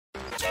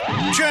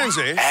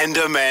Jonesy and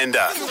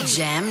Amanda.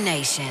 Jam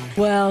Nation.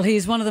 Well,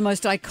 he's one of the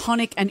most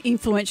iconic and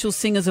influential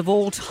singers of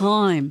all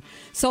time.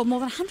 Sold more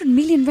than 100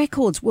 million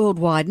records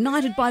worldwide,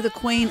 knighted by the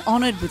Queen,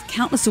 honoured with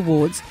countless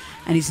awards,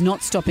 and he's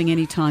not stopping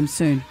anytime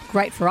soon.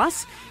 Great for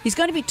us. He's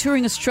going to be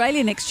touring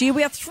Australia next year.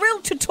 We are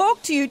thrilled to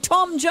talk to you,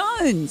 Tom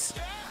Jones.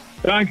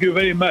 Thank you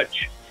very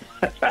much.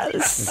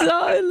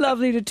 So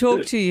lovely to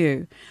talk to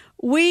you.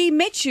 We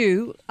met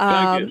you,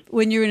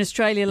 when you were in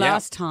Australia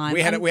last time.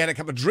 We had a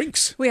couple of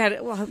drinks. We had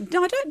no, I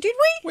don't. Did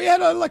we? We had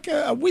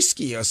a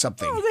whiskey or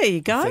something. Oh, there you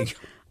go.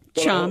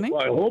 Charming.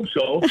 Well, I hope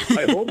so.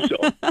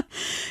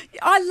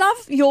 I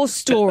love your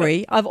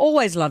story. I've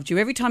always loved you.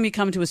 Every time you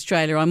come to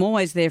Australia, I'm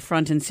always there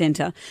front and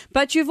centre.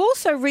 But you've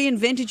also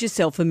reinvented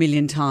yourself a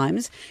million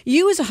times.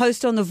 You as a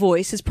host on The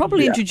Voice has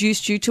probably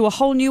introduced you to a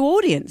whole new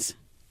audience.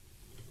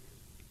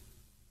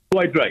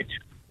 Quite right.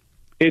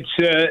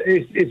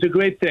 It's a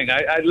great thing.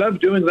 I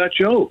love doing that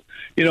show.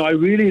 You know, I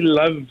really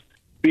love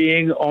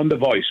being on The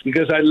Voice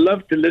because I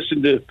love to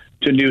listen to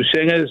new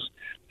singers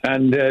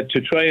and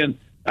to try and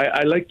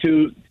I like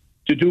to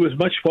do as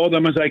much for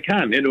them as I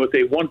can. You know, if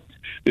they want,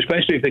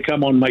 especially if they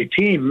come on my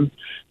team,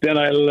 then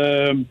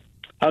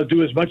I'll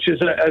do as much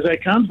as I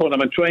can for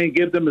them and try and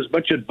give them as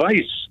much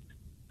advice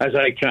as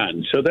I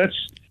can. So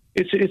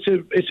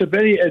it's a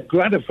very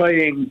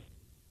gratifying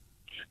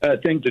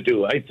thing to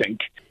do, I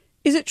think.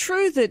 Is it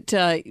true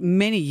that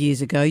many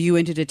years ago you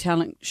entered a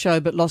talent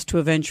show but lost to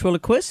a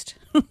ventriloquist?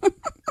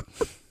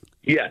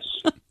 Yes,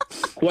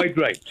 quite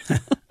right.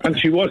 And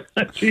she wasn't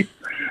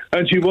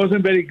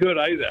very good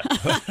either.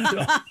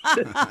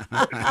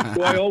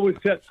 So I always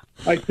tell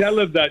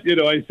them that, you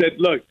know, I said,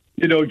 look,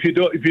 you know, if you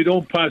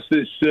don't pass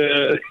this,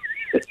 if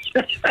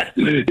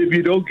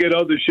you don't get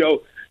on the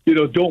show, you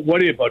know, don't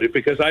worry about it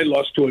because I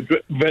lost to a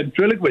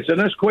ventriloquist. And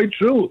that's quite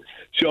true.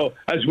 So,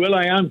 as Will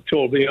I Am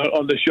told me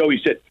on the show,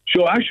 he said,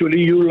 so actually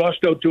you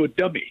lost out to a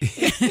dummy.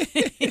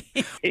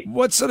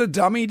 What sort of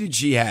dummy did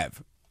she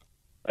have?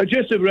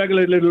 Just a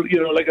regular little, you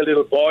know, like a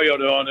little boy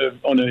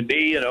on her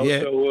knee, you know.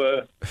 Yeah.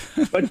 So,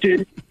 but,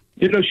 you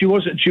know, she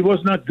was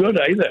not good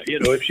either. You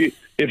know, if she'd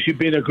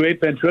been a great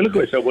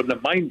ventriloquist, I wouldn't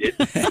have minded.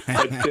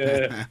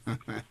 But,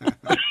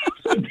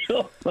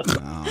 Oh,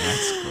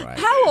 that's great.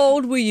 How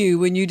old were you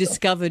when you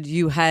discovered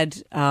you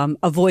had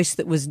a voice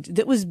that was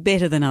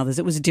better than others?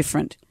 It was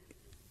different.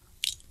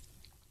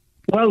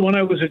 Well, when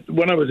I was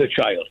a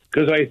child,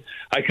 because I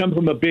come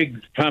from a big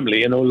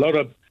family, you know, a lot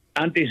of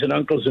aunties and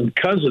uncles and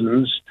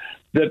cousins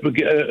that were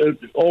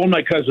all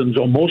my cousins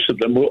or most of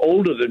them were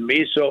older than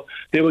me, so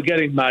they were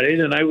getting married,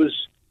 and I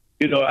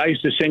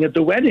used to sing at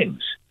the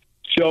weddings.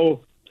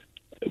 So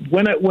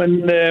when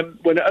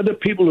other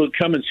people would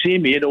come and see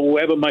me, you know,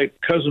 whoever my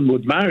cousin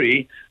would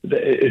marry,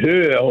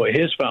 her or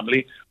his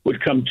family would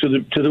come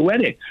to the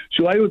wedding.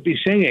 So I would be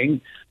singing,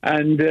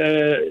 and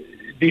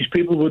these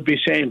people would be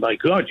saying, "My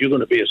God, you're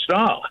going to be a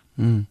star."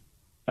 Mm.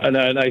 And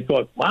I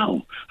thought,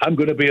 "Wow, I'm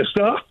going to be a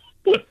star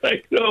when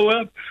I grow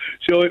up."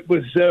 So it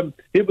was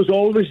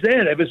always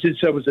there ever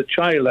since I was a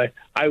child.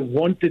 I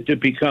wanted to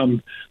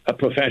become a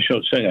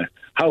professional singer.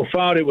 How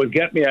far it would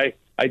get me, I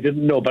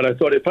didn't know, but I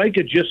thought if I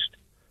could just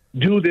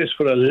do this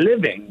for a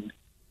living,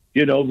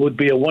 you know, would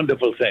be a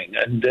wonderful thing.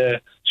 And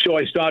so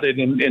I started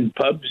in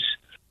pubs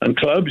and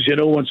clubs, you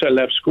know, once I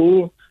left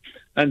school.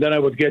 And then I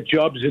would get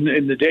jobs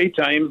in the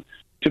daytime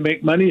to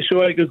make money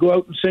so I could go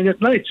out and sing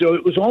at night. So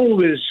it was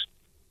always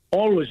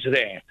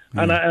there.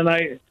 Mm. And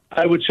I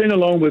would sing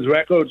along with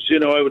records, you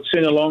know, I would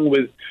sing along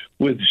with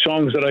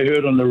songs that I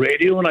heard on the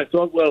radio. And I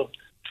thought, well,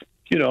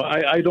 you know,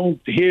 I don't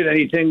hear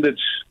anything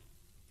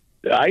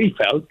I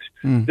felt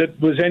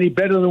that was any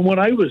better than what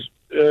I was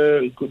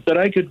that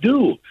I could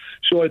do.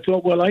 So I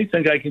thought, well, I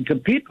think I can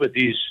compete with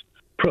these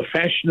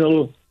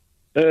professional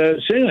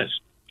singers.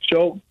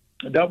 So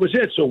that was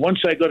it. So once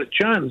I got a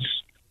chance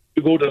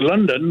to go to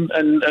London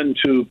and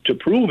to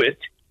prove it,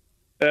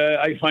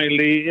 I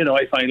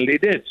finally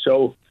did.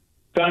 So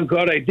thank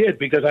God I did,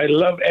 because I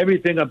love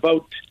everything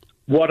about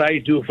what I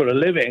do for a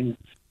living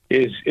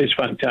is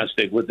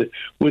fantastic, with the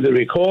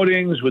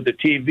recordings, with the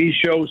TV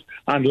shows,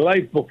 and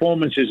live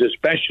performances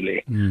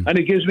especially. And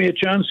it gives me a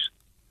chance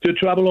to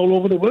travel all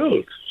over the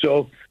world.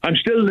 So I'm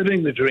still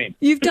living the dream.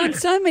 You've done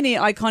so many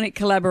iconic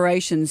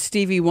collaborations: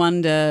 Stevie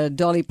Wonder,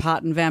 Dolly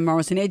Parton, Van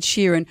Morrison, Ed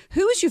Sheeran.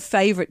 Who is your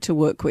favourite to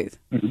work with?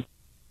 Mm-hmm.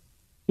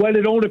 Well,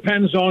 it all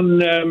depends on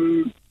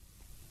the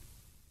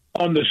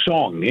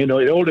song. You know,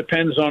 it all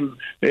depends on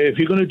if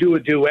you're going to do a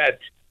duet.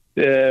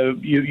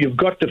 You've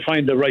got to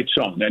find the right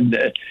song, and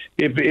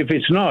if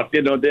it's not,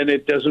 you know, then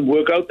it doesn't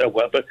work out that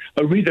well. But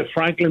Aretha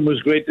Franklin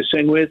was great to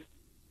sing with,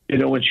 you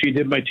know, when she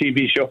did my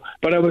TV show.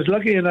 But I was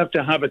lucky enough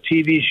to have a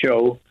TV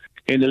show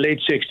in the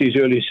late 60s,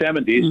 early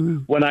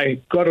 70s, when I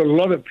got a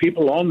lot of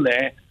people on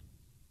there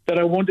that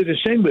I wanted to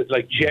sing with,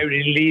 like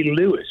Jerry Lee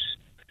Lewis.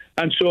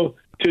 And so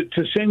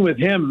to sing with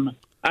him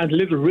and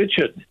Little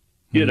Richard,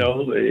 you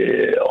know,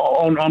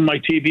 on my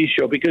TV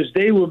show, because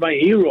they were my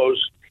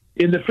heroes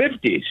in the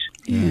 50s.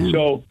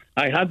 So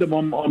I had them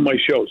on my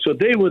show. So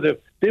they were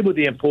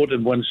the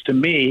important ones to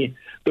me.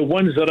 the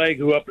ones that I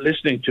grew up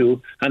listening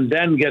to and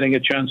then getting a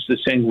chance to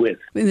sing with.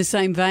 In the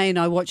same vein,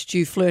 I watched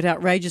you flirt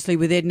outrageously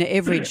with Edna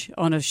Everage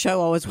on a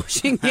show I was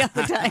watching the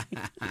other day.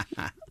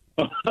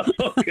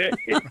 Okay.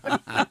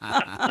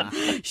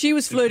 She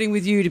was flirting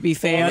with you, to be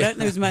fair. I don't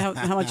know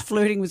how much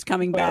flirting was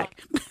coming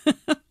back.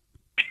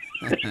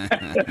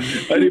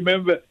 I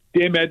remember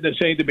Dame Edna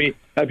saying to me,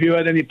 have you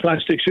had any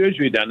plastic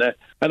surgery done?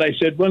 And I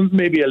said, well,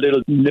 maybe a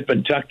little nip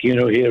and tuck,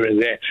 here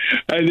and there.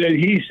 And then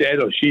he said,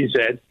 or she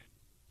said,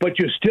 but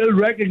you're still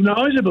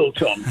recognisable,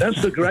 Tom. That's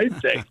the great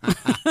thing.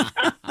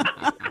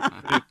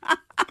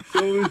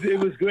 So it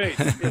was great,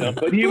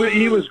 But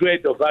he was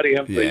great, though, Barry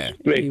Humphries. Yeah.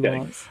 Great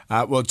guy.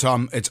 Well,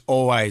 Tom, it's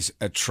always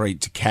a treat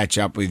to catch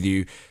up with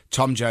you.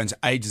 Tom Jones'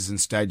 Ages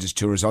and Stages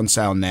tour is on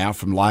sale now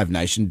from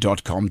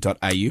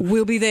livenation.com.au.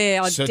 We'll be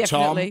there, So,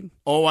 definitely. Tom,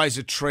 always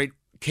a treat.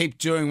 Keep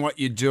doing what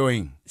you're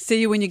doing.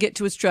 See you when you get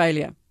to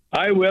Australia.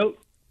 I will.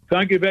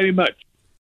 Thank you very much.